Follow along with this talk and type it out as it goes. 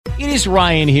It is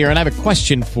Ryan here, and I have a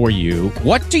question for you.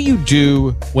 What do you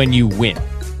do when you win?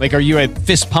 Like, are you a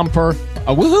fist pumper,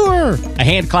 a woohooer, a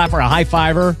hand clapper, a high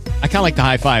fiver? I kind of like the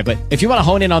high five, but if you want to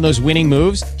hone in on those winning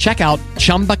moves, check out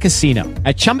Chumba Casino.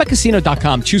 At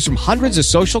ChumbaCasino.com, choose from hundreds of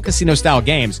social casino-style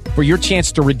games for your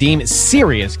chance to redeem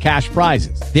serious cash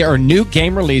prizes. There are new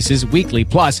game releases weekly,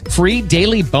 plus free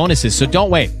daily bonuses. So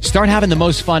don't wait. Start having the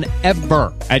most fun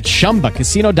ever at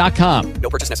ChumbaCasino.com.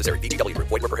 No purchase necessary. VGW Group.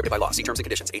 Void where prohibited by law. See terms and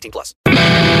conditions. 18+.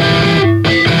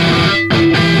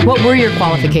 What were your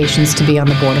qualifications to be on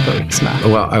the board of Burisma?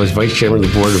 Well, I was vice chairman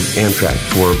of the board of Amtrak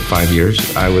for 5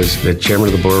 years. I was the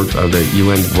chairman of the board of the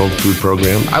UN World Food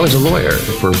Program. I was a lawyer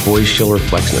for Boies Schiller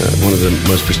Flexner, one of the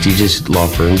most prestigious law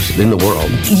firms in the world.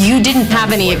 You didn't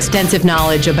have any extensive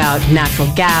knowledge about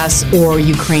natural gas or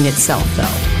Ukraine itself,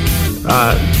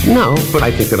 though? No, but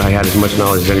I think that I had as much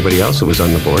knowledge as anybody else who was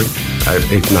on the board,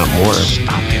 if not more.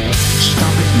 Stop it.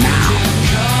 Stop it now.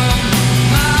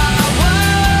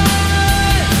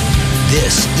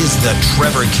 This is the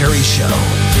Trevor Carey Show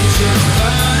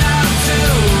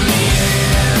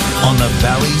on the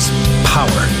Valley's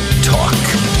Power Talk.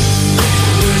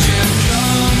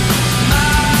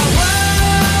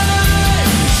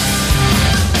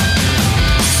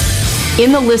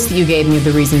 In the list that you gave me of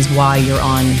the reasons why you're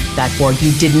on that board,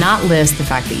 you did not list the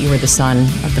fact that you were the son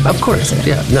of the vice president.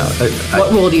 Yeah, no.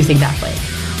 What role do you think that played?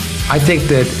 I think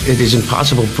that it is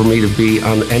impossible for me to be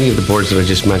on any of the boards that I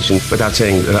just mentioned without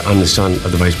saying that I'm the son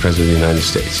of the Vice President of the United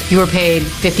States. You were paid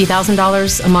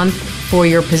 $50,000 a month for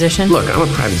your position? Look, I'm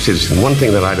a private citizen. One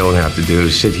thing that I don't have to do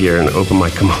is sit here and open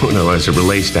my kimono as it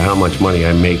relates to how much money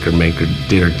I make or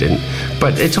did or didn't.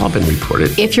 But it's all been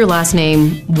reported. If your last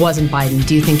name wasn't Biden,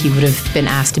 do you think you would have been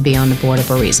asked to be on the board of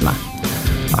Burisma?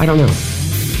 I don't know.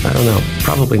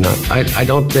 Probably not. I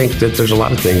don't think that there's a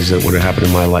lot of things that would have happened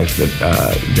in my life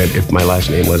that if my last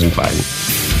name wasn't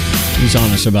Biden. He's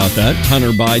honest about that.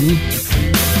 Hunter Biden.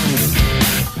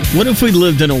 What if we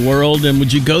lived in a world, and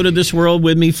would you go to this world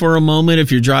with me for a moment?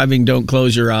 If you're driving, don't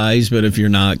close your eyes, but if you're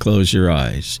not, close your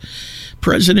eyes.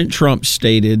 President Trump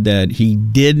stated that he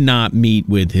did not meet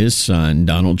with his son,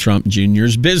 Donald Trump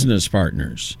Jr.'s business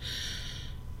partners,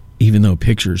 even though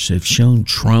pictures have shown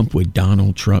Trump with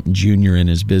Donald Trump Jr. and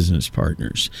his business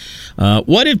partners.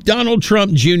 What if Donald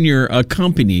Trump Jr.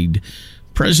 accompanied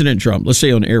President Trump, let's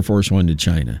say on Air Force One to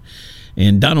China,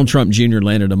 and Donald Trump Jr.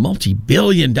 landed a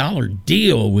multi-billion-dollar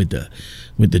deal with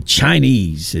the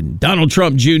Chinese, and Donald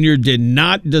Trump Jr. did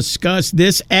not discuss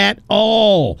this at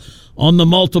all on the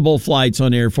multiple flights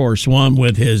on Air Force One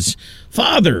with his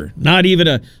father. Not even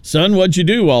a, son, what'd you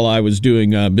do while I was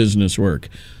doing business work?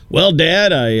 Well,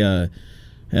 Dad, I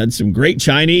had some great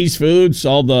Chinese food,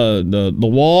 saw the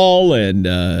wall,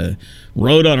 and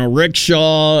rode on a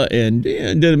rickshaw, and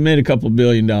made a couple $1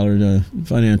 billion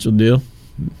financial deal.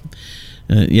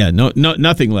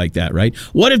 Nothing like that, right?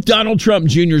 What if Donald Trump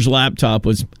Jr.'s laptop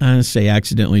was, say,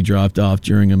 accidentally dropped off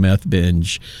during a meth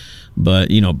binge? But,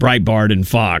 Breitbart and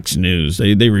Fox News,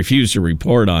 they refused to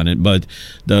report on it. But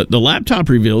the laptop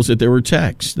reveals that there were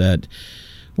texts that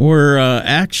were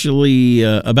actually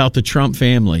about the Trump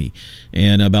family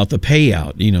and about the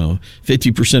payout,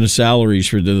 50% of salaries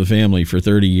for the family for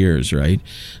 30 years, right?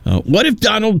 What if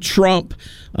Donald Trump,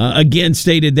 again,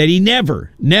 stated that he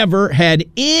never had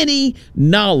any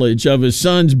knowledge of his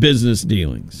son's business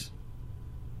dealings?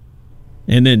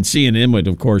 And then CNN would,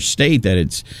 of course, state that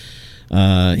it's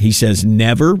he says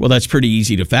never. Well, that's pretty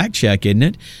easy to fact check, isn't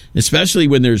it? Especially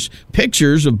when there's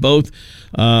pictures of both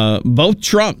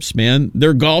Trumps, man.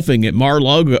 They're golfing at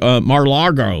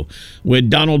Mar-a-Lago with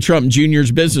Donald Trump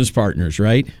Jr.'s business partners,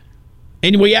 right?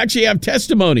 And we actually have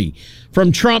testimony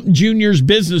from Trump Jr.'s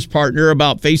business partner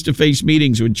about face-to-face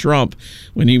meetings with Trump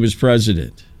when he was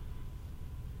president.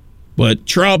 But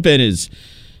Trump and his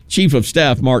chief of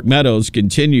staff, Mark Meadows,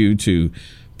 continue to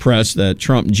press that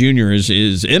Trump Jr.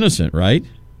 is innocent, right?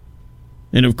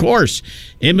 And of course,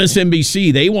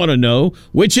 MSNBC, they want to know,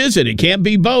 which is it? It can't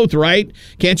be both, right?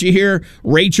 Can't you hear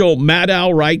Rachel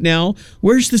Maddow right now?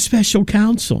 Where's the special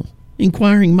counsel?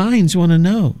 Inquiring minds want to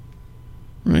know,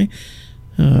 right?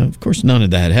 Of course, none of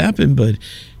that happened, but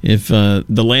if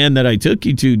the land that I took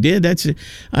you to did,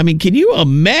 can you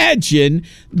imagine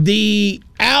the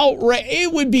outrage?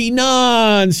 It would be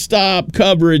nonstop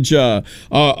coverage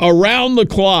around the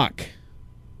clock.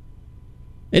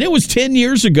 And it was 10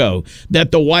 years ago that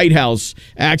the White House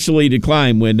actually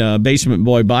declined when Basement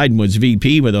Boy Biden was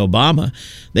VP with Obama.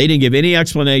 They didn't give any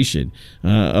explanation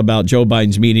about Joe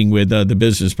Biden's meeting with the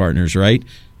business partners, right?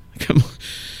 Come on.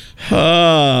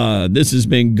 This has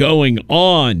been going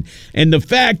on, and the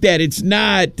fact that it's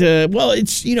not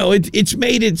it's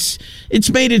made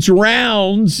its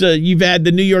rounds. You've had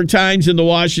the New York Times and the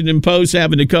Washington Post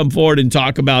having to come forward and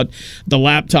talk about the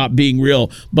laptop being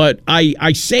real. But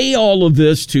I say all of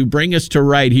this to bring us to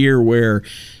right here where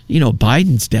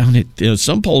Biden's down at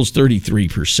some polls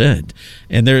 33%,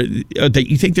 and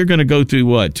you think they're going to go through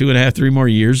what 2.5, 3 more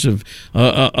years of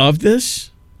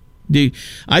this?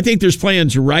 I think there's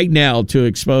plans right now to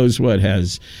expose what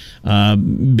has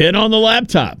been on the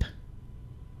laptop.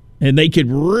 And they could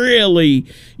really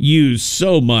use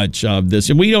so much of this.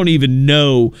 And we don't even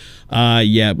know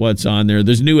yet what's on there.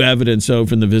 There's new evidence, though,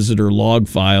 from the visitor log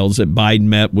files that Biden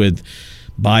met with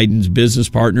Biden's business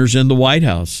partners in the White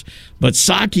House. But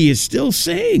Psaki is still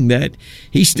saying that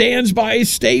he stands by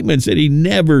his statements that he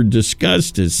never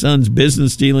discussed his son's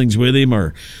business dealings with him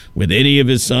or with any of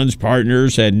his son's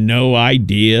partners, had no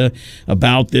idea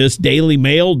about this.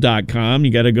 DailyMail.com,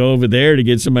 you got to go over there to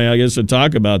get somebody, I guess, to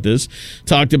talk about this.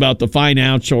 Talked about the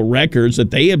financial records that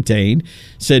they obtained.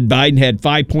 Said Biden had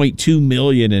 $5.2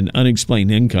 million in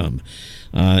unexplained income.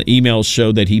 Emails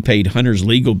show that he paid Hunter's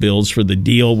legal bills for the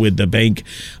deal with the Bank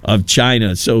of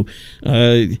China. So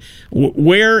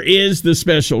where is the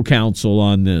special counsel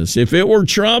on this? If it were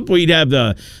Trump, we'd have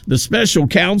the special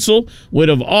counsel would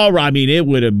have it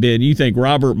would have been, you think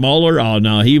Robert Mueller? Oh,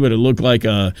 no, he would have looked like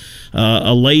a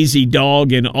lazy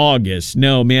dog in August.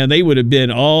 No, man, they would have been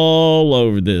all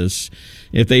over this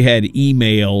if they had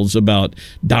emails about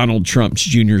Donald Trump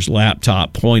Jr.'s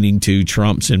laptop pointing to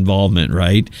Trump's involvement,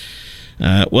 right?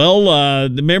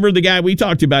 Remember the guy, we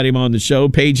talked about him on the show,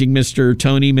 paging Mr.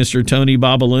 Tony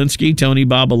Bobulinski. Tony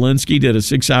Bobulinski did a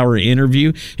 6-hour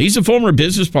interview. He's a former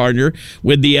business partner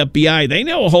with the FBI. They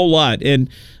know a whole lot, and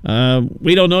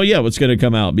we don't know yet what's going to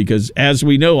come out because, as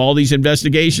we know, all these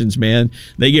investigations, man,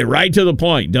 they get right to the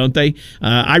point, don't they?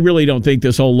 I really don't think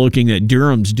this whole looking that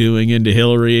Durham's doing into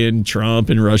Hillary and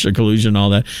Trump and Russia collusion and all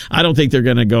that, I don't think they're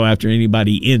going to go after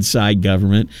anybody inside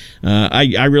government.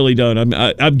 I really don't.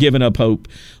 I've given up hope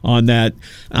on that.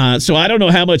 So I don't know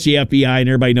how much the FBI and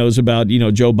everybody knows about,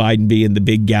 Joe Biden being the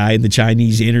big guy in the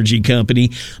Chinese energy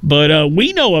company, but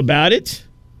we know about it.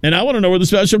 And I want to know where the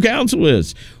special counsel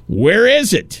is. Where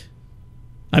is it?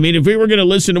 I mean, if we were going to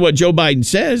listen to what Joe Biden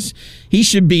says, he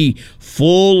should be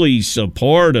fully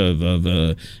supportive of,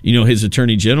 his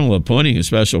attorney general appointing a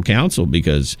special counsel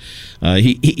because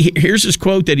here's his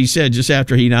quote that he said just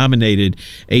after he nominated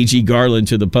A.G. Garland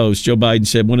to the post. Joe Biden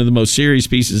said, one of the most serious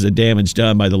pieces of damage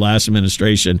done by the last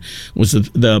administration was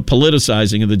the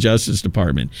politicizing of the Justice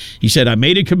Department. He said, I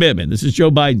made a commitment. This is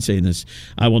Joe Biden saying this.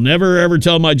 I will never, ever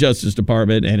tell my Justice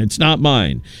Department, and it's not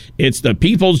mine. It's the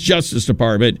People's Justice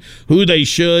Department who they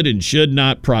should and should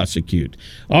not prosecute.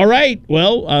 All right.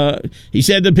 Well, he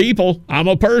said the people. I'm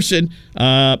a person.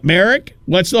 Merrick,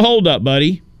 what's the holdup,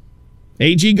 buddy?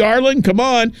 A.G. Garland, come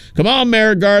on. Come on,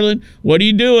 Merrick Garland. What are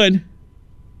you doing?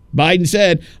 Biden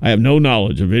said, I have no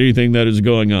knowledge of anything that is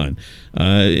going on.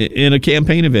 In a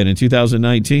campaign event in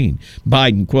 2019,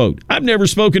 Biden, quote, I've never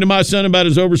spoken to my son about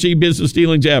his overseas business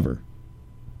dealings ever.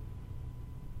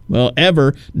 Well,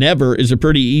 ever, never is a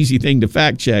pretty easy thing to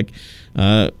fact check,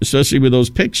 especially with those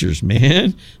pictures,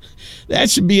 man. That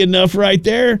should be enough right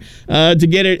there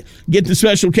to get the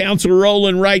special counsel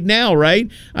rolling right now,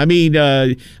 right? I mean,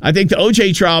 I think the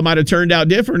O.J. trial might have turned out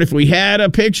different if we had a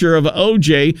picture of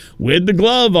O.J. with the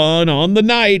glove on the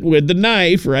night with the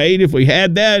knife, right? If we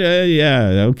had that,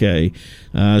 okay.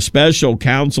 Special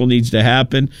counsel needs to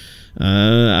happen.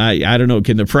 I don't know.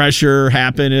 Can the pressure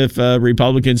happen if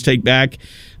Republicans take back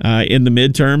in the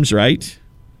midterms, right?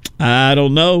 I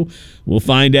don't know. We'll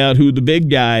find out who the big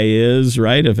guy is,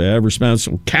 right? If ever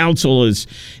special counsel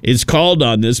is called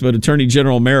on this, but Attorney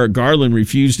General Merrick Garland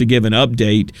refused to give an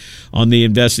update on the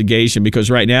investigation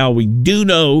because right now we do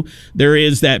know there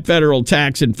is that federal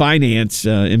tax and finance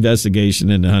investigation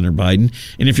into Hunter Biden.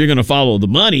 And if you're going to follow the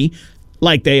money,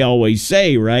 like they always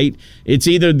say, right? It's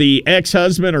either the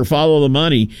ex-husband or follow the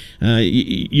money.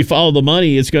 You follow the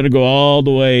money, it's going to go all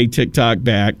the way tick-tock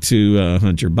back to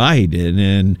Hunter Biden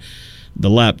and the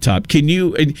laptop. Can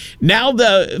you now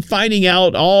finding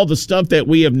out all the stuff that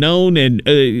we have known and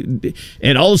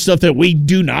all the stuff that we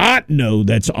do not know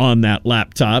that's on that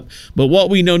laptop, but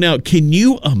what we know now, can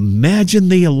you imagine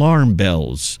the alarm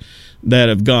bells that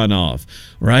have gone off,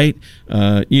 right?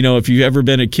 If you've ever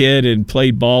been a kid and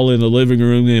played ball in the living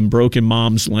room and broken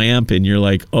mom's lamp and you're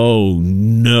like, oh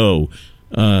no,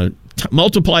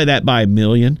 multiply that by 1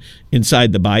 million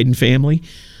inside the Biden family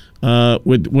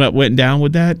with what went down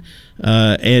with that.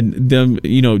 And them,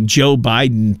 Joe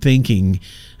Biden thinking,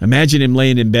 imagine him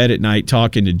laying in bed at night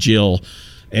talking to Jill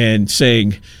and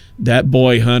saying, that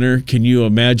boy Hunter, can you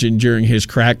imagine during his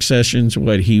crack sessions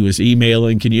what he was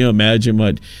emailing? Can you imagine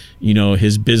what,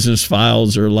 his business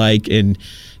files are like? And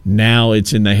now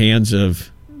it's in the hands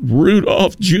of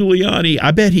Rudolph Giuliani. I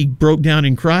bet he broke down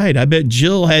and cried. I bet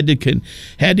Jill had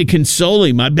to console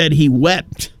him. I bet he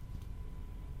wept.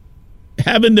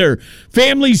 Having their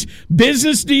family's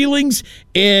business dealings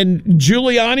in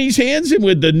Giuliani's hands and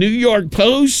with the New York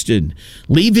Post and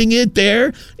leaving it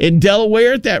there in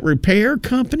Delaware at that repair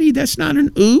company. That's not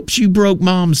an oops, you broke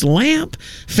mom's lamp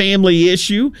family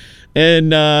issue. And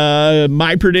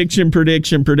my prediction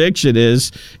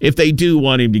is if they do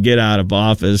want him to get out of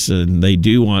office and they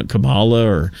do want Kamala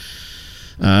or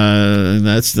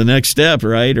that's the next step,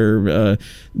 right? Or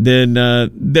then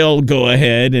they'll go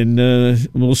ahead and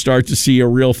we'll start to see a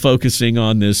real focusing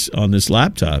on this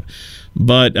laptop.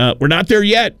 But we're not there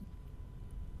yet.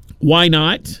 Why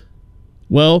not?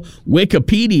 Well,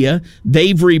 Wikipedia,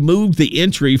 they've removed the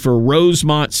entry for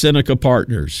Rosemont Seneca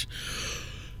Partners.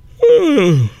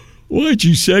 Why'd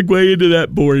you segue into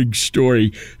that boring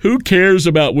story? Who cares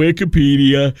about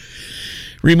Wikipedia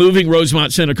removing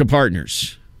Rosemont Seneca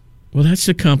Partners? Well, that's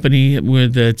the company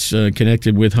that's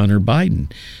connected with Hunter Biden.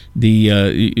 The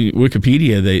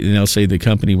Wikipedia, they'll say the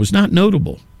company was not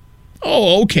notable.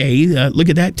 Oh, okay. Look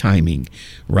at that timing,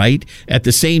 right? At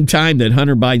the same time that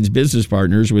Hunter Biden's business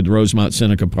partners with Rosemont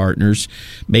Seneca Partners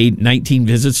made 19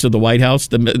 visits to the White House,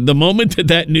 the moment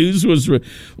that news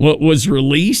was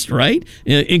released, right,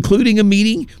 including a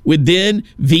meeting with then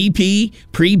VP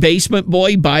pre-basement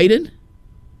boy Biden.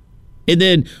 And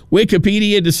then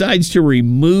Wikipedia decides to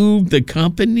remove the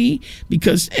company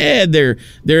because their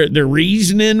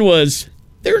reasoning was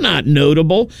they're not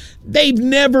notable. They've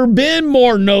never been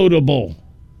more notable.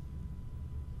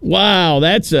 Wow,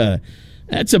 that's a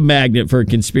magnet for a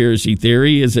conspiracy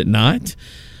theory, is it not?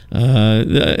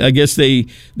 I guess they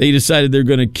decided they're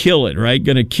going to kill it, right?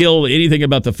 Going to kill anything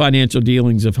about the financial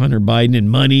dealings of Hunter Biden and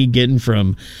money getting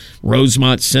from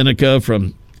Rosemont Seneca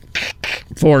from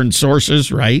foreign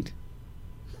sources, right?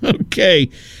 Okay,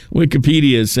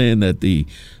 Wikipedia is saying that the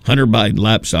Hunter Biden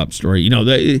laptop story,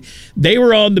 they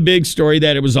were on the big story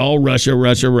that it was all Russia.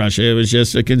 It was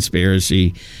just a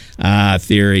conspiracy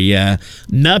theory. Yeah,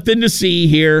 nothing to see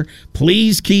here.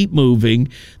 Please keep moving.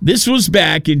 This was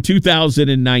back in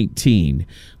 2019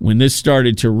 when this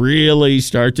started to really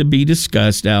start to be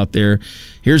discussed out there.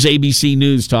 Here's ABC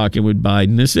News talking with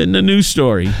Biden. This isn't a news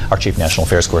story. Our chief national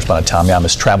affairs correspondent, Tom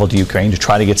Yamas, traveled to Ukraine to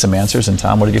try to get some answers. And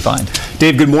Tom, what did you find?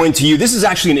 Dave, good morning to you. This is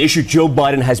actually an issue Joe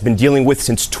Biden has been dealing with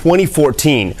since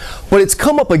 2014. But it's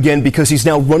come up again because he's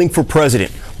now running for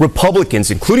president.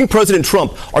 Republicans, including President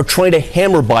Trump, are trying to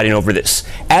hammer Biden over this.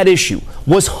 At issue,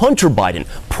 was Hunter Biden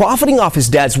profiting off his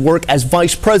dad's work as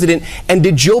vice president, and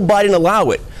did Joe Biden allow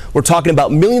it? We're talking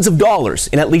about millions of dollars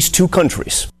in at least 2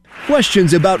 countries.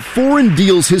 Questions about foreign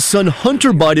deals his son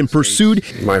Hunter Biden pursued.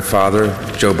 My father,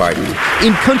 Joe Biden.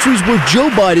 In countries where Joe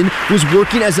Biden was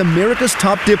working as America's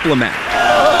top diplomat.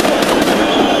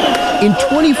 In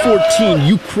 2014,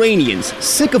 Ukrainians,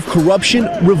 sick of corruption,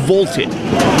 revolted.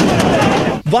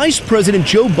 Vice President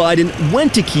Joe Biden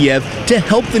went to Kiev to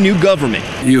help the new government.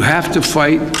 You have to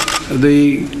fight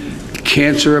the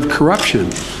cancer of corruption.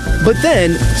 But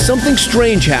then, something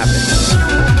strange happened.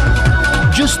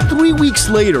 Just 3 weeks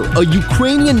later, a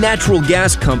Ukrainian natural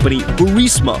gas company,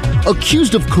 Burisma,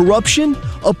 accused of corruption,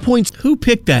 appoints Who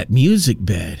picked that music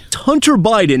bed? Hunter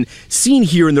Biden, seen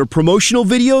here in their promotional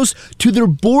videos, to their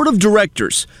board of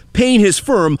directors, paying his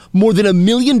firm more than $1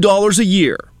 million a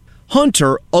year.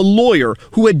 Hunter, a lawyer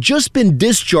who had just been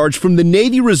discharged from the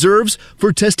Navy Reserves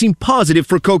for testing positive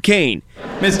for cocaine.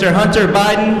 Mr. Hunter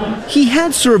Biden. He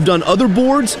had served on other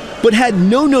boards, but had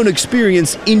no known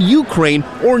experience in Ukraine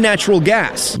or natural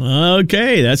gas.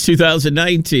 Okay, that's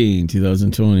 2019,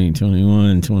 2020,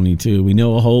 21, 22. We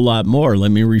know a whole lot more.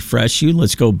 Let me refresh you.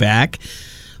 Let's go back.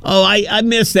 Oh, I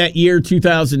missed that year,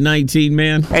 2019,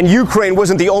 man. And Ukraine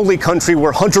wasn't the only country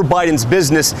where Hunter Biden's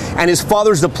business and his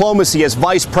father's diplomacy as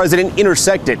vice president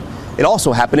intersected. It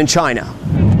also happened in China.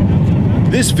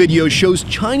 This video shows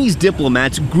Chinese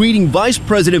diplomats greeting Vice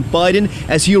President Biden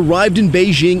as he arrived in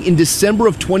Beijing in December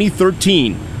of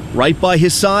 2013. Right by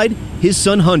his side, his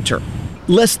son Hunter.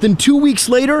 Less than 2 weeks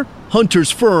later, Hunter's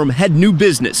firm had new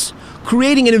business,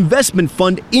 creating an investment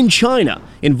fund in China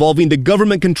involving the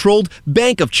government-controlled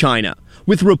Bank of China.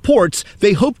 With reports,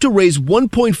 they hope to raise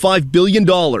 $1.5 billion.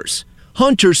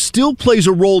 Hunter still plays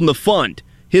a role in the fund.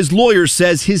 His lawyer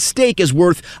says his stake is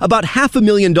worth about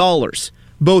 $500,000.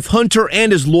 Both Hunter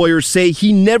and his lawyers say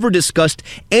he never discussed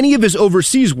any of his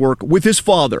overseas work with his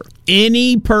father.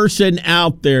 Any person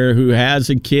out there who has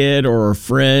a kid or a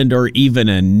friend or even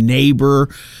a neighbor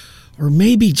or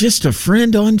maybe just a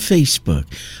friend on Facebook.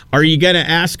 Are you going to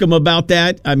ask him about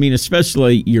that? I mean,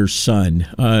 especially your son.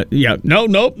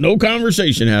 No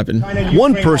conversation happened.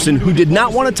 One person who did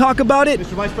not want to talk about it,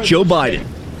 Joe Biden.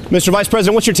 Mr. Vice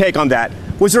President, what's your take on that?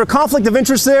 Was there a conflict of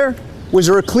interest there? Was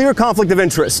there a clear conflict of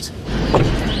interest?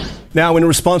 Now, in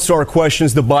response to our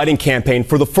questions, the Biden campaign,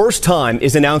 for the first time,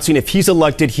 is announcing if he's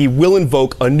elected, he will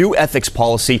invoke a new ethics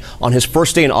policy on his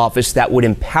first day in office that would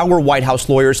empower White House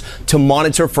lawyers to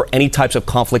monitor for any types of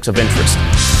conflicts of interest.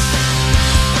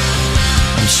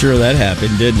 I'm sure that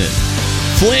happened, didn't it?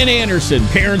 Flynn Anderson,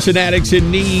 Parents and Addicts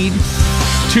in Need.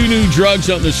 2 new drugs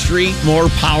on the street, more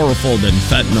powerful than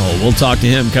fentanyl. We'll talk to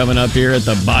him coming up here at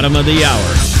the bottom of the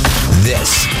hour.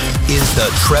 This is the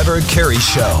Trevor Carey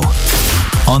Show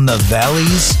on the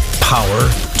Valley's Power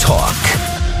Talk.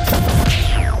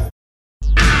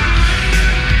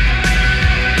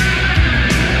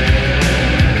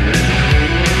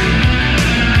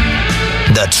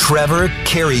 The Trevor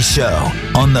Carey Show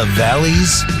on the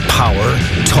Valley's Power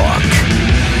Talk.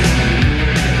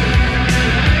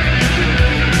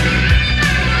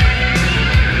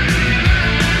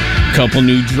 Couple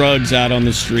new drugs out on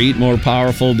the street, more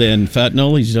powerful than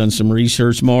fentanyl. He's done some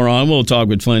research more on. We'll talk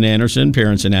with Flynn Anderson,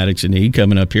 Parents and Addicts in Need,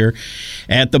 coming up here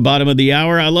at the bottom of the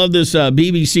hour. I love this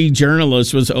BBC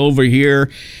journalist was over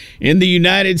here in the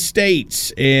United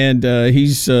States, and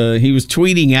he was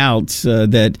tweeting out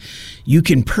that you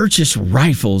can purchase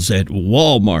rifles at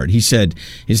Walmart. He said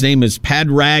his name is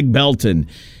Padraig Belton.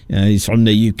 He's from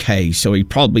the UK, so he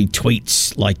probably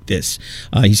tweets like this.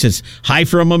 He says, "Hi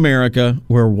from America,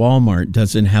 where Walmart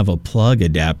doesn't have a plug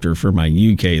adapter for my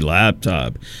UK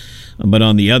laptop. But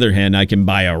on the other hand, I can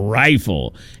buy a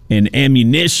rifle and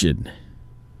ammunition."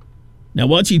 Now,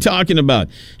 what's he talking about?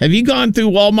 Have you gone through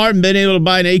Walmart and been able to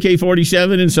buy an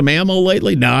AK-47 and some ammo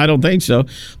lately? No, I don't think so.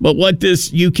 But what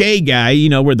this UK guy,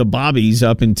 where the bobbies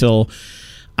up until,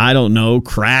 I don't know,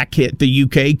 crack hit the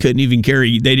UK, they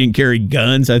didn't carry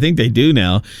guns. I think they do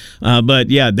now. But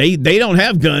yeah, they don't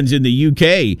have guns in the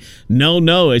UK.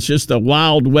 No, it's just the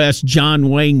Wild West John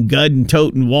Wayne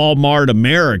gun-toting Walmart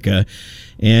America.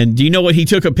 And do you know what he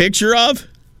took a picture of?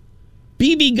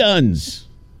 BB guns.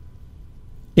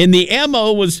 And the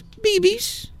ammo was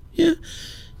BBs. Yeah.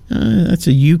 That's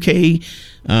a UK,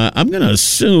 I'm going to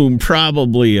assume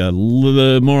probably a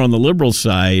little more on the liberal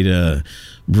side,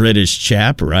 British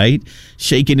chap, right?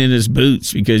 Shaking in his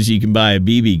boots because you can buy a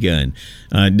BB gun.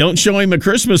 Don't show him A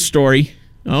Christmas Story.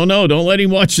 Oh, no, don't let him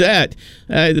watch that.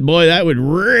 Boy, that would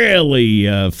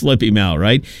really flip him out,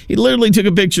 right? He literally took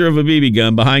a picture of a BB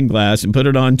gun behind glass and put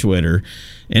it on Twitter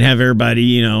and have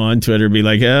everybody, on Twitter be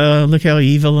like, "Oh, look how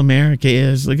evil America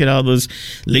is. Look at all those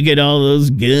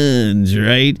guns,"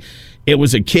 right? It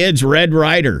was a kid's Red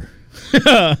Ryder.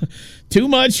 Too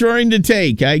much for him to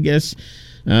take, I guess.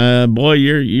 Boy,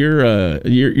 you're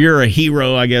a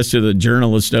hero, I guess, to the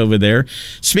journalist over there.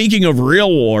 Speaking of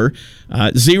real war,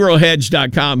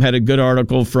 ZeroHedge.com had a good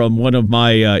article from one of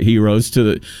my heroes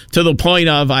to the point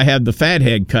of I had the fat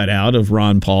head cut out of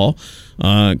Ron Paul,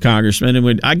 congressman,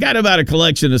 and I got about a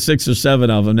collection of 6 or 7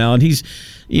 of them now, and he's,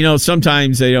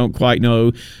 sometimes they don't quite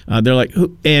know. They're like,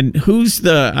 I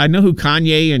know who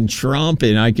Kanye and Trump,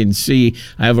 and I can see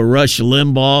I have a Rush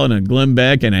Limbaugh and a Glenn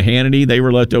Beck and a Hannity. They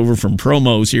were left over from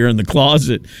promos here in the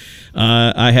closet.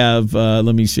 I have,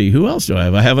 let me see, who else do I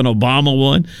have? I have an Obama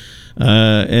one.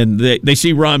 And they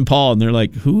see Ron Paul, and they're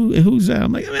like, who's that?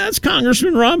 I'm like, that's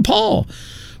Congressman Ron Paul.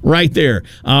 Right there.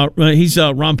 He's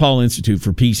Ron Paul Institute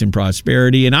for Peace and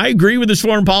Prosperity, and I agree with his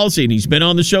foreign policy, and he's been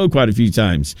on the show quite a few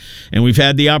times, and we've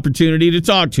had the opportunity to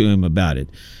talk to him about it.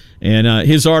 And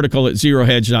his article at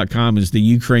ZeroHedge.com is "The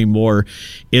Ukraine War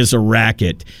is a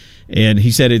Racket." And he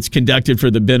said it's conducted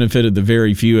for the benefit of the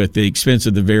very few at the expense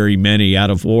of the very many. Out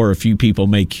of war, a few people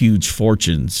make huge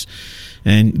fortunes.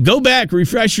 And go back,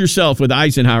 refresh yourself with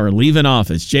Eisenhower leaving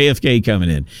office, JFK coming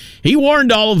in. He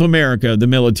warned all of America of the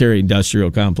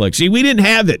military-industrial complex. See, we didn't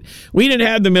have it. We didn't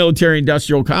have the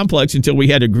military-industrial complex until we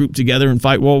had to group together and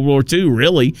fight World War II,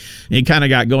 really. It kind of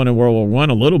got going in World War I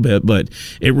a little bit, but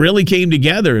it really came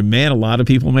together, and, man, a lot of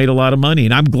people made a lot of money.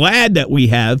 And I'm glad that we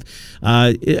have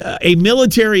a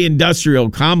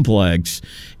military-industrial complex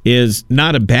is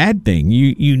not a bad thing.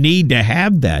 You need to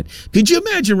have that. Could you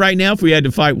imagine right now if we had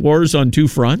to fight wars on 2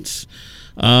 fronts?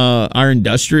 Our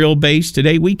industrial base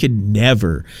today, we could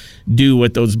never do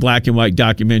what those black and white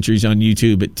documentaries on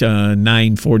YouTube at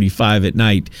 9:45 at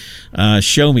night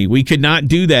show me. We could not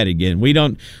do that again. We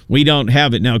don't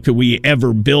have it now. Could we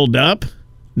ever build up?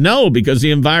 No, because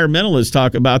the environmentalists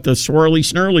talk about the swirly,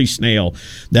 snurly snail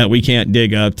that we can't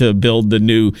dig up to build the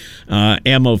new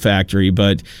ammo factory.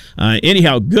 But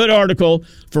anyhow, good article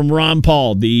from Ron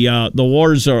Paul. The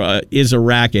wars is a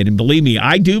racket. And believe me,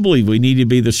 I do believe we need to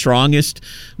be the strongest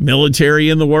military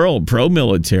in the world,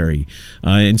 pro-military.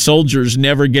 And soldiers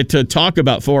never get to talk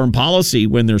about foreign policy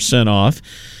when they're sent off.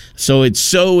 So it's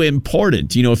so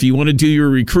important. If you want to do your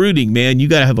recruiting, man, you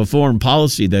got to have a foreign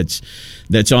policy that's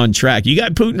on track. You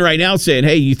got Putin right now saying,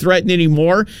 hey, you threaten any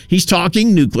more? He's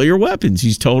talking nuclear weapons.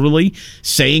 He's totally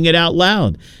saying it out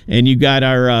loud. And you got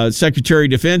our Secretary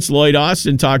of Defense, Lloyd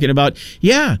Austin, talking about,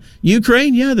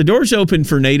 Ukraine, the door's open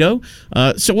for NATO.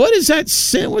 So what is that?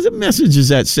 What message is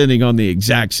that sending on the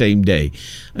exact same day?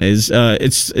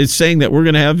 It's saying that we're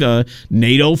going to have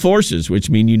NATO forces,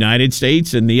 which mean United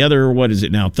States and the other,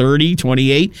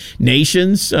 28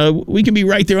 nations. We can be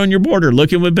right there on your border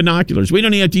looking with binoculars. We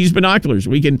don't even have to use binoculars.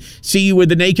 We can see you with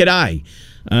the naked eye.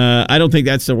 I don't think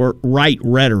that's the right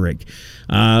rhetoric.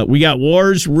 We got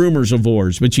wars, rumors of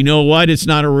wars. But you know what? It's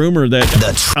not a rumor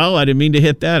that... I didn't mean to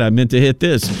hit that. I meant to hit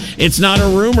this. It's not a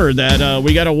rumor that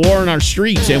we got a war in our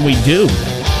streets, and we do.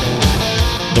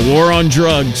 The war on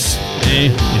drugs.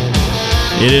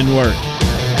 It didn't work.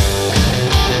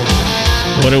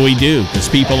 What do we do? Because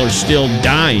people are still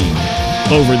dying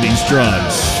over these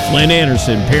drugs. Flynn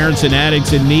Anderson, Parents and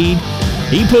Addicts in Need.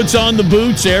 He puts on the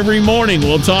boots every morning.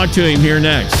 We'll talk to him here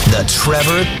next. The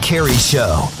Trevor Carey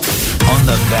Show on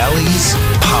the Valley's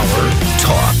Power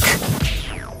Talk.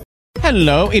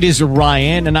 Hello, it is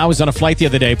Ryan, and I was on a flight the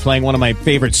other day playing one of my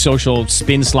favorite social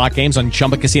spin slot games on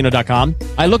ChumbaCasino.com.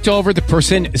 I looked over the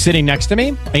person sitting next to me,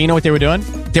 and you know what they were doing?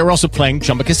 They were also playing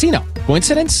Chumba Casino.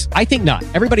 Coincidence? I think not.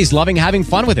 Everybody's loving having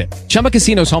fun with it. Chumba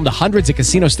Casino is home to hundreds of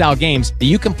casino-style games that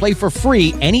you can play for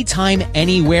free anytime,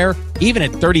 anywhere, even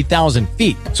at 30,000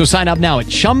 feet. So sign up now at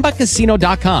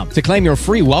ChumbaCasino.com to claim your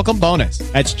free welcome bonus.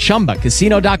 That's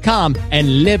ChumbaCasino.com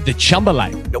and live the Chumba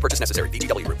life. No purchase necessary.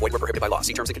 VGW. Void where prohibited by law.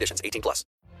 See terms and conditions. 18+.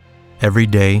 Every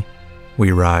day,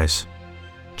 we rise,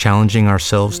 challenging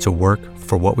ourselves to work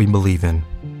for what we believe in.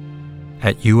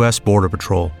 At U.S. Border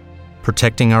Patrol,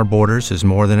 protecting our borders is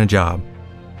more than a job.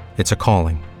 It's a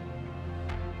calling.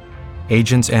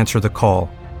 Agents answer the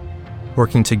call,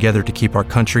 working together to keep our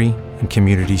country and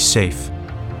communities safe.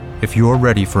 If you're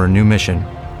ready for a new mission,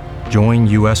 join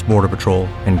U.S. Border Patrol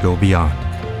and go beyond.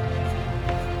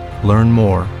 Learn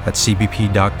more at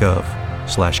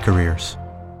cbp.gov/careers.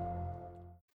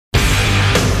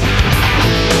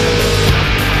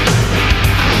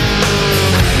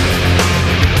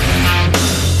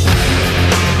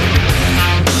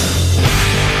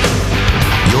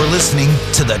 Listening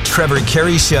to the Trevor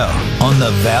Carey Show on the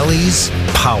Valley's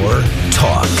Power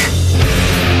Talk.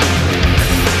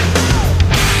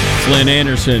 Flynn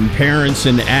Anderson, Parents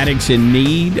and Addicts in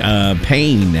Need.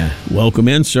 Payne, welcome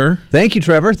in, sir. Thank you,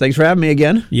 Trevor. Thanks for having me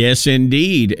again. Yes,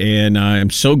 indeed. And I'm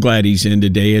so glad he's in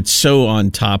today. It's so on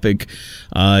topic.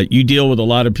 You deal with a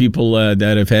lot of people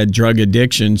that have had drug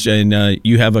addictions, and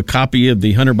you have a copy of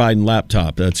the Hunter Biden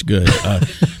laptop. That's good.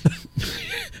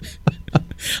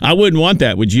 I wouldn't want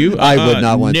that, would you? I would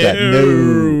not want that.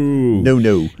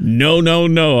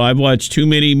 No. I've watched too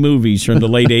many movies from the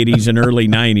late 80s and early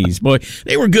 90s. Boy,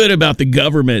 they were good about the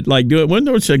government. Wasn't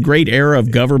there a great era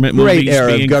of government movies? Great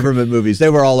era of government movies.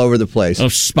 They were all over the place.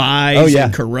 Of spies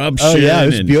and corruption. Oh, yeah, it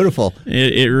was beautiful.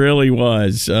 It really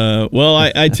was.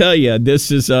 I tell you, this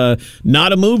is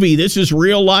not a movie. This is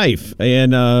real life.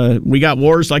 And we got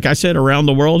wars, like I said, around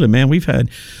the world. And, man, we've had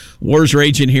wars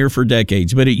raging here for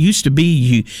decades, but it used to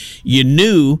be you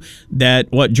knew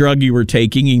that what drug you were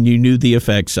taking and you knew the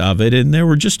effects of it, and there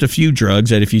were just a few drugs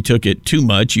that if you took it too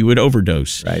much, you would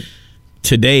overdose. Right.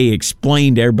 Today,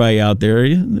 explain to everybody out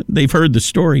there, they've heard the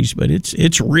stories, but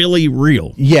it's really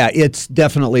real. Yeah, it's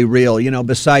definitely real.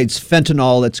 Besides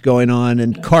fentanyl that's going on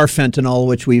and carfentanil,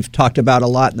 which we've talked about a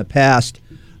lot in the past.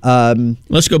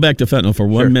 Let's go back to fentanyl for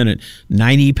 1 minute.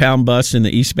 90-pound bust in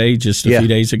the East Bay just a few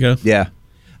days ago. Yeah.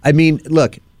 I mean,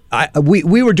 look,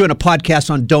 we were doing a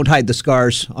podcast on Don't Hide the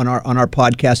Scars on our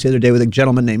podcast the other day with a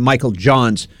gentleman named Michael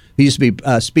Johns. He used to be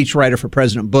a speechwriter for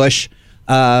President Bush.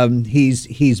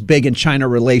 He's big in China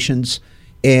relations,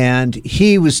 and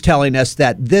he was telling us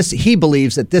that he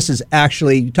believes that this is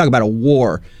actually, you talk about a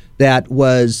war that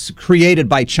was created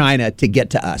by China to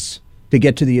get to us, to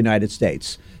get to the United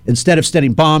States. Instead of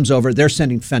sending bombs over, they're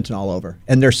sending fentanyl over,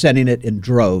 and they're sending it in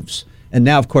droves. And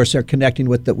now, of course, they're connecting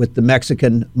with the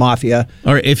Mexican mafia.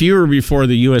 All right, if you were before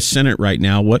the U.S. Senate right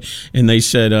now, and they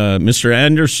said, Mr.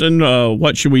 Anderson,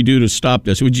 what should we do to stop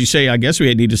this? Would you say, I guess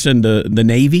we need to send the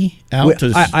Navy out?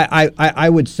 I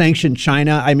would sanction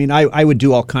China. I mean, I would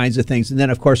do all kinds of things. And then,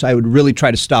 of course, I would really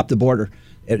try to stop the border,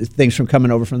 things from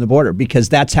coming over from the border, because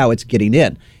that's how it's getting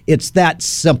in. It's that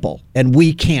simple, and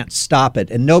we can't stop it.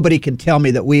 And nobody can tell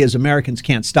me that we as Americans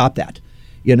can't stop that.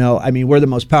 You know, I mean, we're the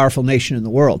most powerful nation in the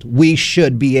world. We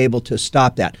should be able to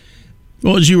stop that.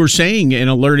 Well, as you were saying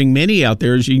and alerting many out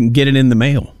there, is you can get it in the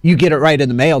mail. You get it right in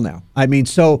the mail now. I mean,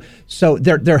 so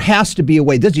there has to be a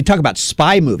way. You talk about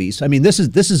spy movies. I mean, this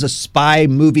is a spy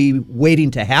movie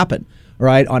waiting to happen,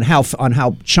 right? On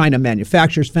how China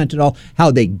manufactures fentanyl,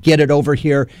 how they get it over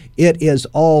here. It is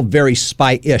all very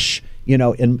spy-ish, you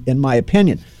know, in my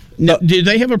opinion. Now, do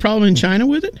they have a problem in China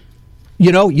with it?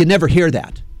 You know, you never hear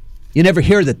that. You never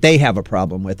hear that they have a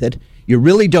problem with it. You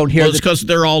really don't hear. Well, it's because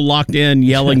they're all locked in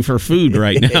yelling for food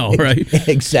right now, right?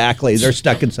 Exactly. They're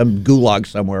stuck in some gulag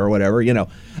somewhere or whatever, you know.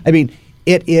 I mean,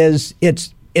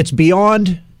 it's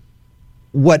beyond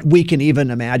what we can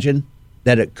even imagine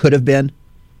that it could have been.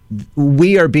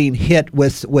 We are being hit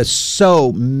with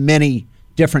so many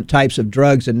different types of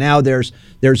drugs, and now there's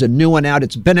a new one out.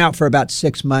 It's been out for about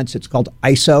 6 months. It's called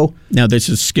ISO. Now, this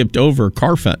has skipped over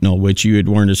carfentanil, which you had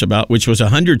warned us about, which was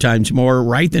 100 times more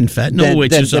than fentanyl,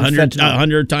 which is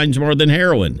 100 times more than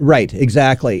heroin. Right,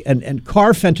 exactly. And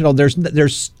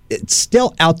carfentanil, it's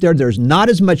still out there. There's not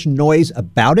as much noise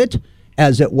about it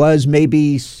as it was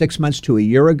maybe 6 months to a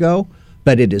year ago,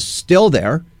 but it is still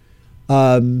there.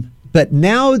 But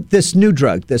now this new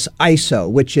drug, this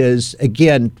ISO, which is,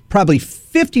 again, probably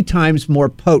 50 times more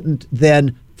potent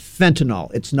than fentanyl.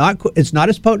 It's not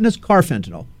as potent as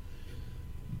carfentanil.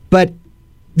 But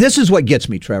this is what gets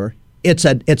me, Trevor. It's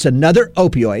another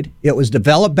opioid. It was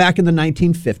developed back in the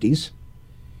 1950s.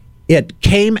 It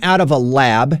came out of a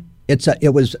lab.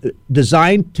 It was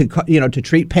designed to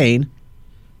treat pain.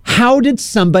 How did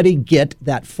somebody get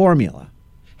that formula?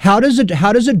 How does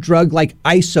a drug like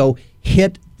ISO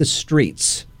hit the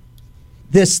streets?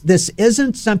 This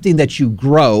isn't something that you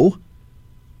grow.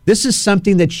 This is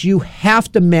something that you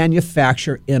have to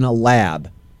manufacture in a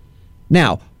lab.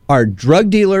 Now, are drug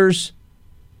dealers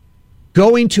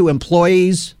going to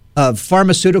employees of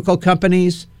pharmaceutical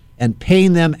companies and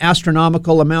paying them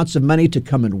astronomical amounts of money to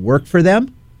come and work for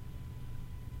them?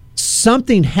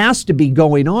 Something has to be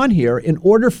going on here in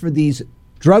order for these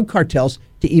drug cartels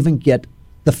to even get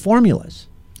the formulas.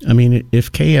 I mean,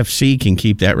 if KFC can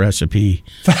keep that recipe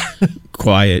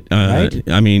quiet, right?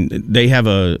 I mean, they have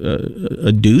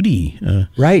a duty.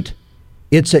 Right.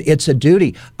 It's a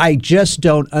duty. I just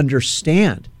don't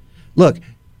understand. Look,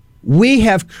 we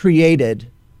have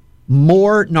created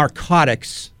more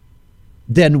narcotics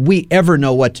than we ever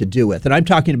know what to do with. And I'm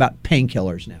talking about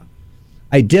painkillers now.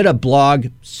 I did a blog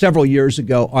several years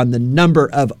ago on the number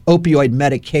of opioid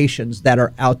medications that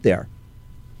are out there.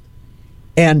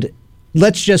 And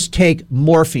let's just take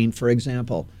morphine, for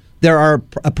example. There are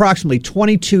approximately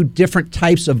 22 different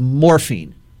types of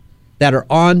morphine that are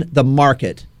on the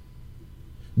market.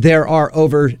 There are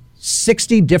over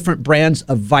 60 different brands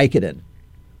of Vicodin.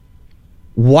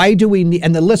 Why do we need,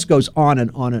 and the list goes on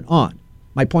and on and on.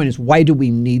 My point is, why do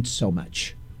we need so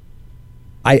much?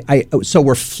 So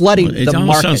we're flooding the market. It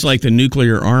almost sounds like the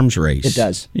nuclear arms race. It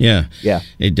does. Yeah.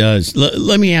 It does.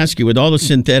 Let me ask you, with all the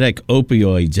synthetic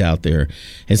opioids out there,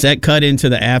 has that cut into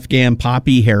the Afghan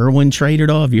poppy heroin trade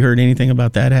at all? Have you heard anything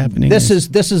about that happening? This is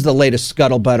the latest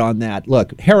scuttlebutt on that.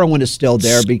 Look, heroin is still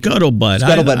there. Scuttlebutt.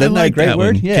 Isn't that a great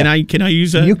word? Yeah. Can I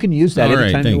use that? You can use that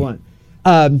anytime you want.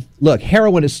 Look,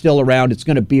 heroin is still around. It's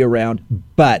going to be around.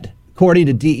 But according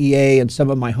to DEA and some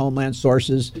of my Homeland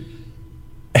sources,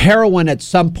 heroin at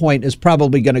some point is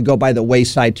probably going to go by the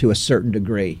wayside to a certain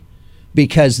degree,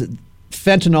 because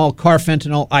fentanyl,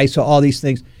 carfentanil, ISO, all these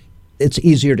things, it's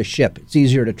easier to ship. It's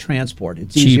easier to transport.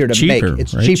 It's easier to make.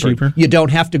 It's right? cheaper. You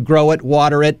don't have to grow it,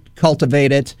 water it,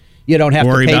 cultivate it. You don't have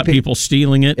worry to about people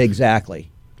stealing it. Exactly.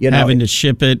 Having to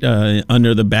ship it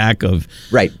under the back of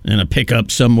in a pickup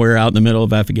somewhere out in the middle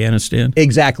of Afghanistan.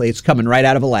 Exactly. It's coming right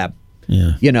out of a lab.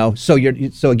 Yeah. So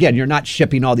again, you're not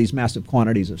shipping all these massive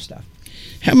quantities of stuff.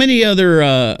 How many other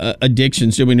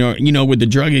addictions do we know? You know, with the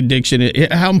drug addiction,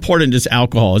 how important is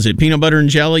alcohol? Is it peanut butter and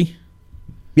jelly?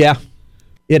 Yeah,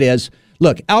 it is.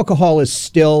 Look, alcohol is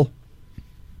still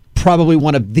probably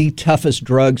one of the toughest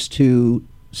drugs to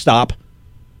stop.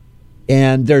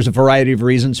 And there's a variety of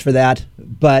reasons for that.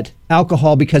 But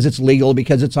alcohol, because it's legal,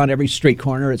 because it's on every street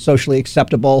corner, it's socially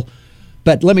acceptable.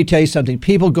 But let me tell you something.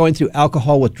 People going through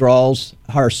alcohol withdrawals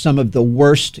are some of the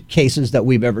worst cases that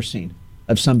we've ever seen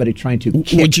of somebody trying to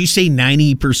kick. Would you say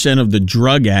 90% of the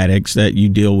drug addicts that you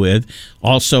deal with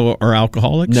also are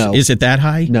alcoholics? No. Is it that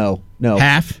high? No.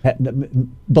 Half?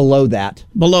 Below that.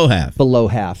 Below half? Below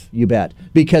half, you bet.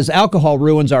 Because alcohol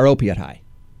ruins our opiate high.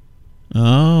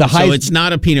 Oh, so it's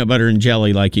not a peanut butter and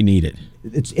jelly like you need it.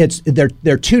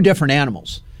 They're two different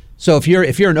animals. So if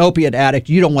you're an opiate addict,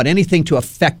 you don't want anything to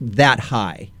affect that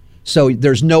high. So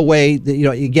there's no way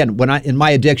that, again, in my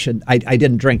addiction, I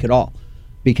didn't drink at all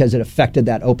because it affected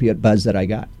that opiate buzz that I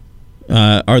got.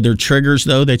 Are there triggers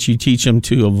though that you teach them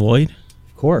to avoid?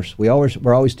 Of course,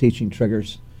 we're always teaching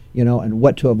triggers, and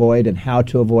what to avoid and how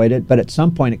to avoid it. But at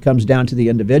some point, it comes down to the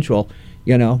individual.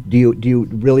 Do you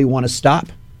really want to stop?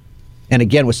 And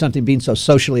again, with something being so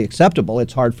socially acceptable,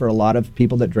 it's hard for a lot of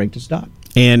people that drink to stop.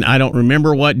 And I don't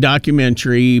remember what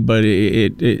documentary, but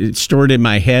it stored in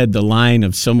my head the line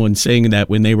of someone saying that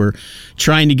when they were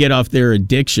trying to get off their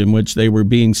addiction, which they were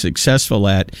being successful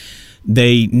at,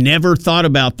 they never thought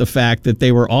about the fact that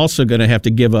they were also going to have to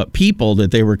give up people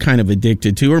that they were kind of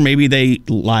addicted to, or maybe they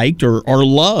liked or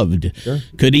loved. Sure.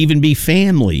 Could even be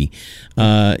family.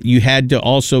 You had to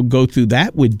also go through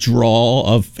that withdrawal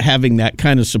of having that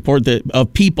kind of support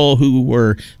of people who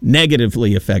were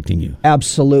negatively affecting you.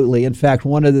 Absolutely. In fact,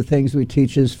 one of the things we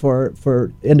teach is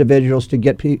for individuals to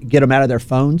get them out of their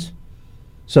phones.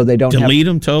 So they don't delete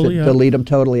them totally. Delete them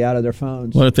totally out of their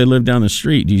phones. What if they live down the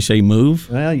street? Do you say move?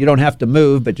 Well, you don't have to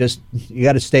move, but just you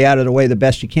got to stay out of the way the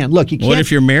best you can. Look, you can't. What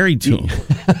if you're married to them?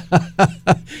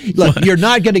 Look, you're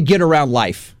not going to get around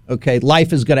life. Okay,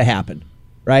 life is going to happen,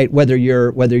 right? Whether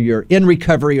you're in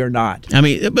recovery or not. I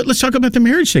mean, but let's talk about the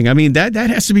marriage thing. I mean, that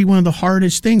has to be one of the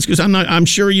hardest things because I'm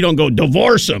sure you don't go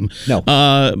divorce them. No.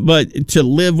 But to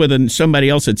live with somebody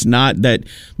else, it's not that,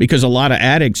 because a lot of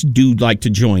addicts do like to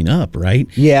join up, right?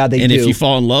 Yeah, they do. And if you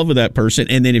fall in love with that person,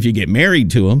 and then if you get married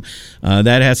to them,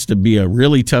 that has to be a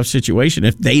really tough situation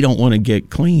if they don't want to get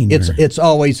clean. It's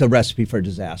always a recipe for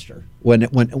disaster.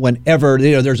 Whenever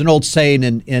there's an old saying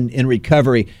in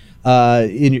recovery.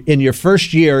 In your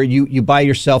first year, you buy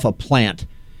yourself a plant.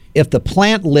 If the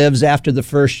plant lives after the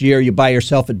first year, you buy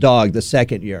yourself a dog the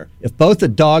second year. If both the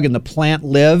dog and the plant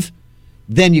live,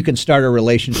 then you can start a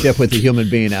relationship with a human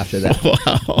being after that.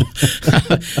 Wow.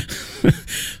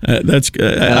 That's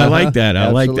good. I like that. I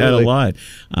like that a lot.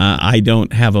 I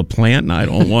don't have a plant and I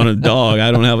don't want a dog.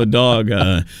 I don't have a dog.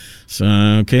 So,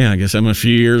 okay, I guess I'm a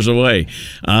few years away.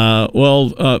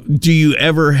 Do you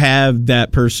ever have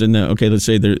that person that, okay, let's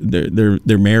say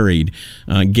they're married,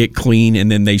 get clean, and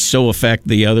then they so affect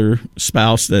the other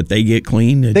spouse that they get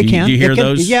clean? They can. Do you hear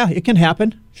those? Yeah, it can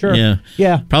happen. Sure.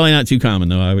 Yeah. Probably not too common,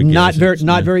 though, I would guess.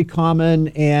 Not very common,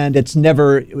 and it's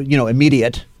never,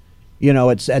 immediate.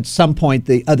 It's at some point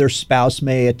the other spouse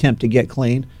may attempt to get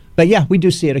clean. But yeah, we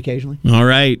do see it occasionally. All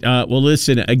right. Well,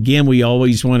 listen, again, we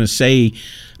always want to say,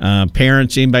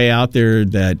 parents, anybody out there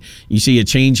that you see a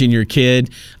change in your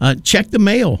kid, check the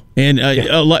mail. And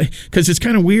because it's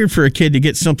kind of weird for a kid to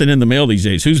get something in the mail these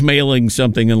days. Who's mailing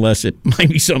something unless it might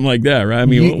be something like that, right? I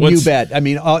mean, you bet. I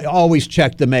mean, always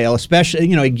check the mail,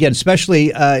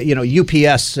 especially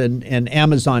UPS and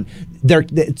Amazon.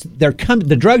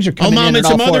 The drugs are coming in. Oh, Mom, it's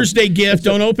a Mother's Day gift.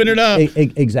 Don't open it up.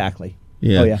 Exactly.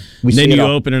 Yeah. Oh, yeah. Then you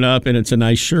open it up and it's a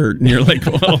nice shirt, and you're like,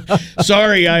 "Well,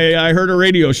 sorry, I heard a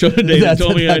radio show today that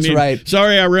told me I need. Right.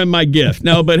 Sorry, I ran my gift."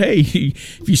 No, but hey,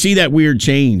 if you see that weird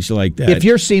change like that, if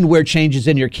you're seeing weird changes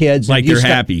in your kids, like they're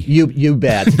happy, you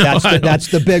bet.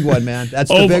 That's the big one, man. That's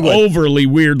the big one. Overly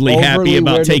happy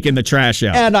about taking the trash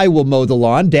out. And I will mow the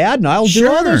lawn, Dad, and I'll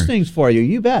do all those things for you.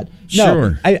 You bet. No,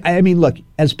 sure. I mean, look,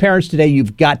 as parents today,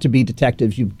 you've got to be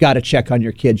detectives. You've got to check on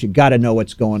your kids. You've got to know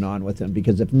what's going on with them,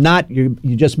 because if not, you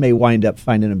just may wind up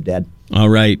finding them dead. All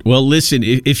right. Well, listen,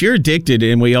 if you're addicted,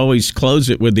 and we always close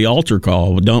it with the altar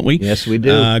call, don't we? Yes, we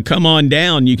do. Come on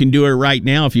down. You can do it right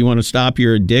now if you want to stop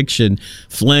your addiction.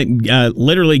 Flint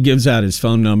literally gives out his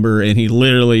phone number, and he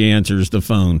literally answers the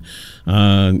phone.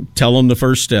 Tell him the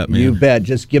first step, man. You bet.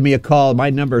 Just give me a call. My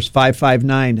number is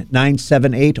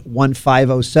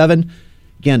 559-978-1507.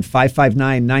 Again,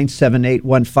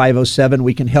 559-978-1507.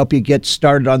 We can help you get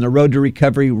started on the road to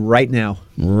recovery right now.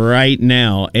 Right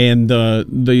now. And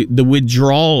the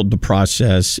withdrawal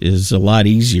process is a lot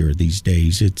easier these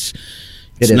days. It's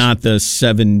not the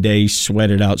 7-day sweat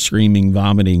it out, screaming,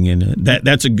 vomiting, and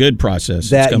that's a good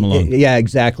process. That's come along. Yeah,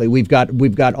 exactly. We've got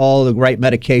all the right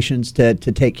medications to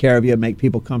take care of you and make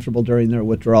people comfortable during their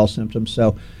withdrawal symptoms.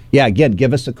 So, yeah, again,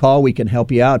 give us a call. We can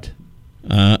help you out.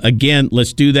 Again,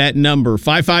 let's do that number,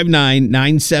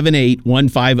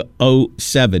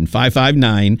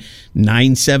 559-978-1507,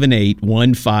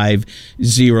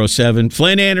 559-978-1507.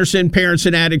 Flynn Anderson, Parents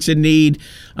and Addicts in Need.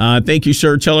 Thank you,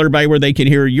 sir. Tell everybody where they can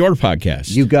hear your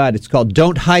podcast. You got it. It's called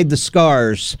Don't Hide the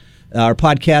Scars. Our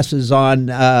podcast is on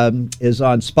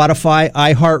Spotify,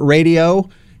 iHeartRadio,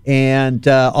 and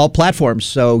all platforms.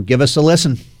 So give us a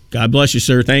listen. God bless you,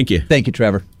 sir. Thank you. Thank you,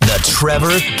 Trevor. The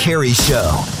Trevor Carey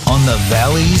Show on the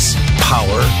Valley's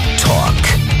Power Talk.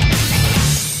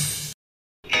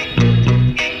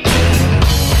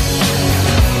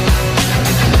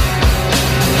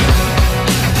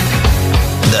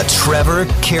 The Trevor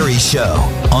Carey Show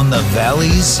on the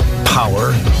Valley's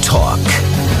Power Talk.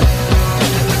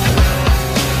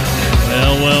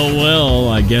 Well,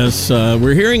 I guess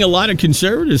we're hearing a lot of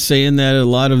conservatives saying that a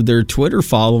lot of their Twitter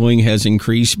following has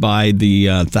increased by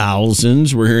the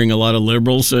thousands. We're hearing a lot of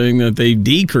liberals saying that they've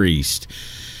decreased.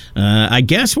 I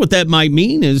guess what that might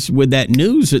mean is with that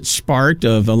news that sparked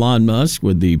of Elon Musk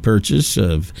with the purchase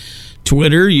of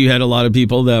Twitter, you had a lot of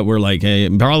people that were like, hey,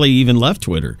 probably even left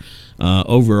Twitter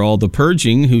over all the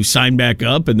purging who signed back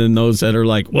up, and then those that are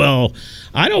like, well,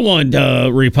 I don't want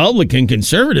Republican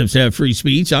conservatives to have free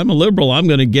speech. I'm a liberal. I'm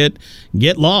going to get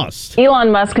lost.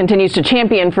 Elon Musk continues to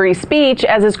champion free speech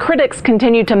as his critics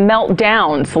continue to melt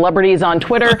down. Celebrities on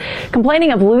Twitter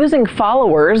complaining of losing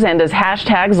followers, and as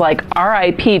hashtags like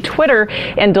RIP Twitter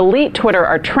and delete Twitter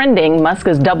are trending, Musk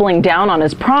is doubling down on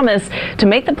his promise to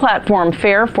make the platform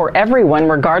fair for everyone,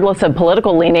 regardless of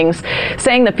political leanings,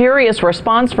 saying the furious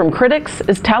response from critics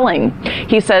is telling.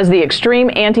 He says the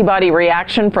extreme antibody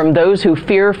reaction from those who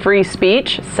fear free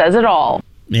speech says it all.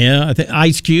 Yeah, I think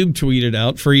Ice Cube tweeted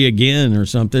out "free again" or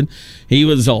something. He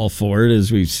was all for it, as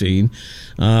we've seen.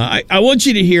 I want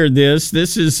you to hear this.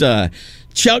 This is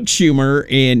Chuck Schumer,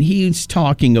 and he's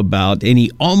talking about, and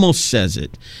he almost says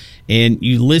it, and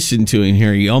you listen to him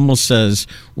here. He almost says,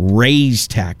 raise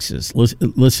taxes.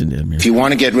 Listen to him here. If you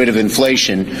want to get rid of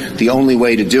inflation, the only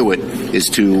way to do it is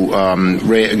to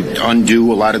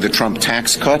undo a lot of the Trump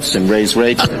tax cuts and raise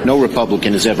rates. No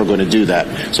Republican is ever going to do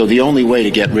that. So the only way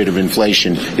to get rid of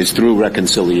inflation is through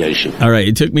reconciliation. All right.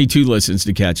 It took me 2 listens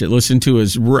to catch it. Listen to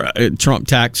his Trump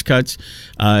tax cuts,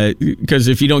 because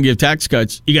if you don't give tax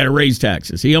cuts, you got to raise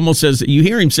taxes. He almost says, you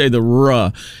hear him say the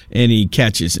 "ruh," and he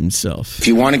catches himself. If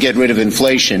you want to get rid of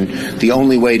inflation, the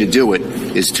only way to do it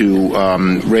is to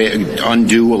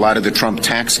undo a lot of the Trump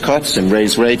tax cuts and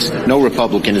raise rates. No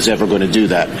Republican is ever going to do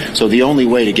that. So the only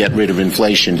way to get rid of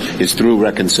inflation is through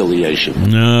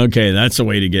reconciliation. Okay, that's the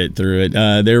way to get through it.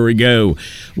 There we go.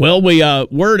 Well,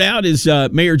 word out is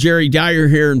Mayor Jerry Dyer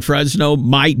here in Fresno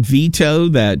might veto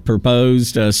that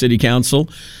proposed city council.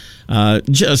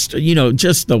 Just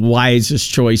the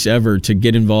wisest choice ever to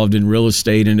get involved in real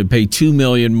estate and to pay $2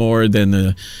 million more than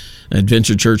the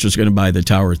Adventure Church was going to buy the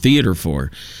Tower Theater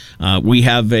for. We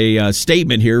have a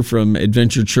statement here from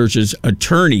Adventure Church's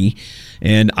attorney,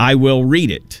 and I will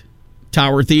read it.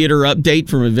 Tower Theater update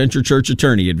from Adventure Church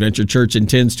attorney. Adventure Church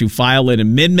intends to file an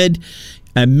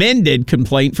amended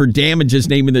complaint for damages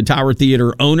naming the Tower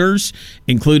Theater owners,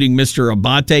 including Mr.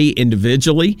 Abate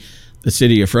individually, the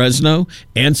city of Fresno,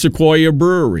 and Sequoia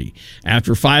Brewery.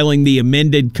 After filing the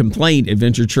amended complaint,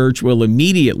 Adventure Church will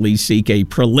immediately seek a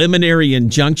preliminary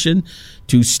injunction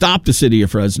to stop the city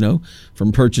of Fresno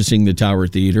from purchasing the Tower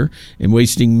Theater and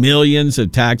wasting millions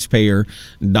of taxpayer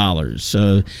dollars.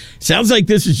 So sounds like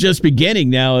this is just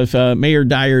beginning now. If Mayor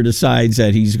Dyer decides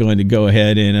that he's going to go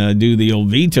ahead and do the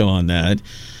old veto on that,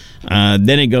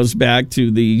 then it goes back to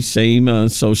the same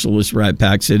socialist Rat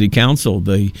Pack City Council,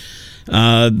 the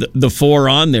 4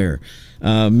 on there,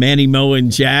 Manny, Mo,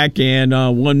 and Jack, and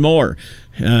one more.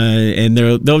 And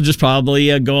they'll just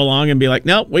probably go along and be like,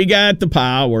 nope, we got the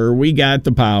power.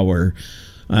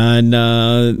 And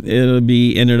it'll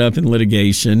be ended up in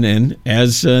litigation. And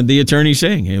as the attorney's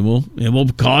saying, it will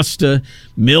cost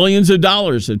millions of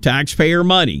dollars of taxpayer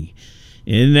money.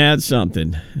 Isn't that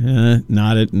something?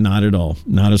 Not at all.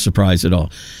 Not a surprise at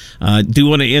all. Do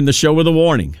want to end the show with a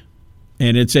warning.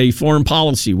 And it's a foreign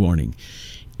policy warning.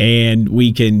 And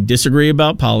we can disagree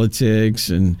about politics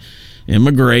and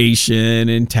immigration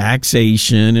and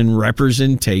taxation and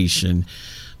representation.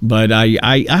 But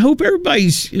I hope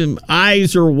everybody's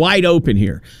eyes are wide open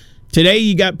here. Today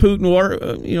you got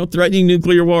Putin threatening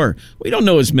nuclear war. We don't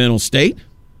know his mental state.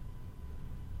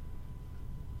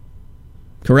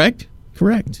 Correct?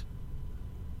 Correct.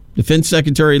 Defense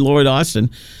Secretary Lloyd Austin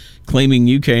claiming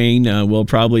Ukraine will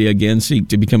probably again seek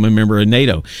to become a member of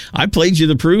NATO. I played you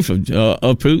the proof of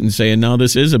Putin saying, no,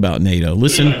 this is about NATO.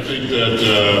 Listen. I think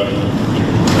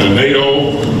that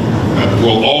NATO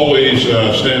will always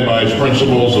stand by its principles.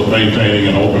 principles of maintaining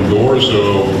an open door.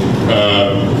 So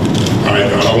I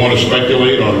don't want to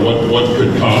speculate on what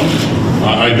could come.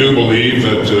 I do believe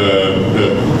that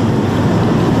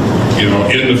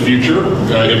in the future,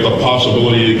 if the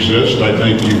possibility exists, I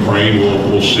think Ukraine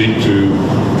will seek to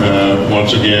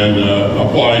once again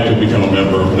apply to become a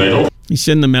member of NATO. He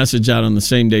sent the message out on the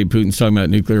same day Putin's talking about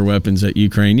nuclear weapons at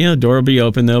Ukraine. Yeah, the door will be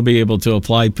open. They'll be able to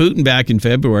apply. Putin back in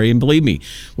February. And believe me,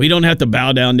 we don't have to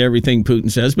bow down to everything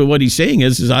Putin says. But what he's saying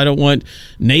is I don't want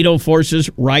NATO forces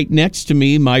right next to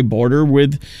me, my border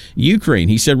with Ukraine.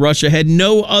 He said Russia had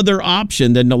no other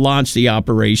option than to launch the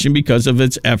operation because of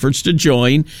its efforts to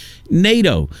join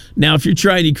NATO. Now, if you're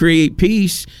trying to create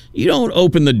peace, you don't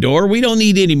open the door. We don't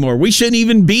need any more. We shouldn't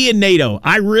even be in NATO.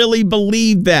 I really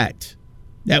believe that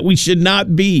we should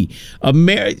not be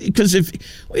because if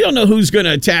we don't know who's going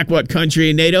to attack what country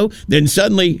in NATO, then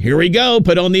suddenly, here we go,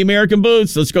 put on the American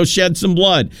boots, let's go shed some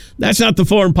blood. That's not the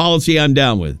foreign policy I'm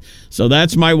down with. So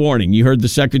that's my warning. You heard the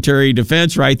Secretary of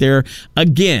Defense right there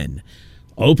again,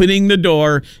 opening the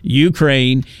door,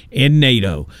 Ukraine and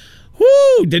NATO.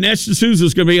 Woo! Dinesh D'Souza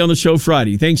is going to be on the show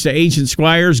Friday. Thanks to Agent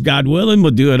Squires. God willing,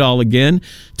 we'll do it all again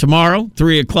tomorrow,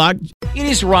 3 o'clock. It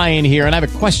is Ryan here, and I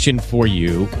have a question for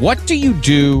you. What do you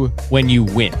do when you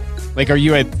win? Like, are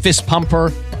you a fist pumper,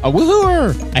 a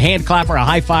woohooer, a hand clapper, a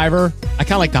high fiver? I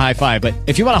kind of like the high five, but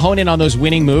if you want to hone in on those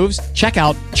winning moves, check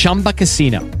out Chumba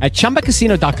Casino. At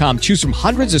ChumbaCasino.com, choose from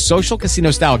hundreds of social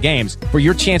casino-style games for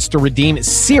your chance to redeem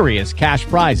serious cash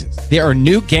prizes. There are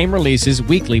new game releases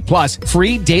weekly, plus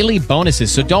free daily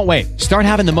bonuses. So don't wait. Start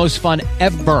having the most fun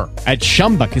ever at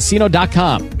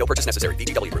ChumbaCasino.com. No purchase necessary.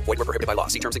 VGW Group. Void where prohibited by law.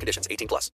 See terms and conditions. 18+.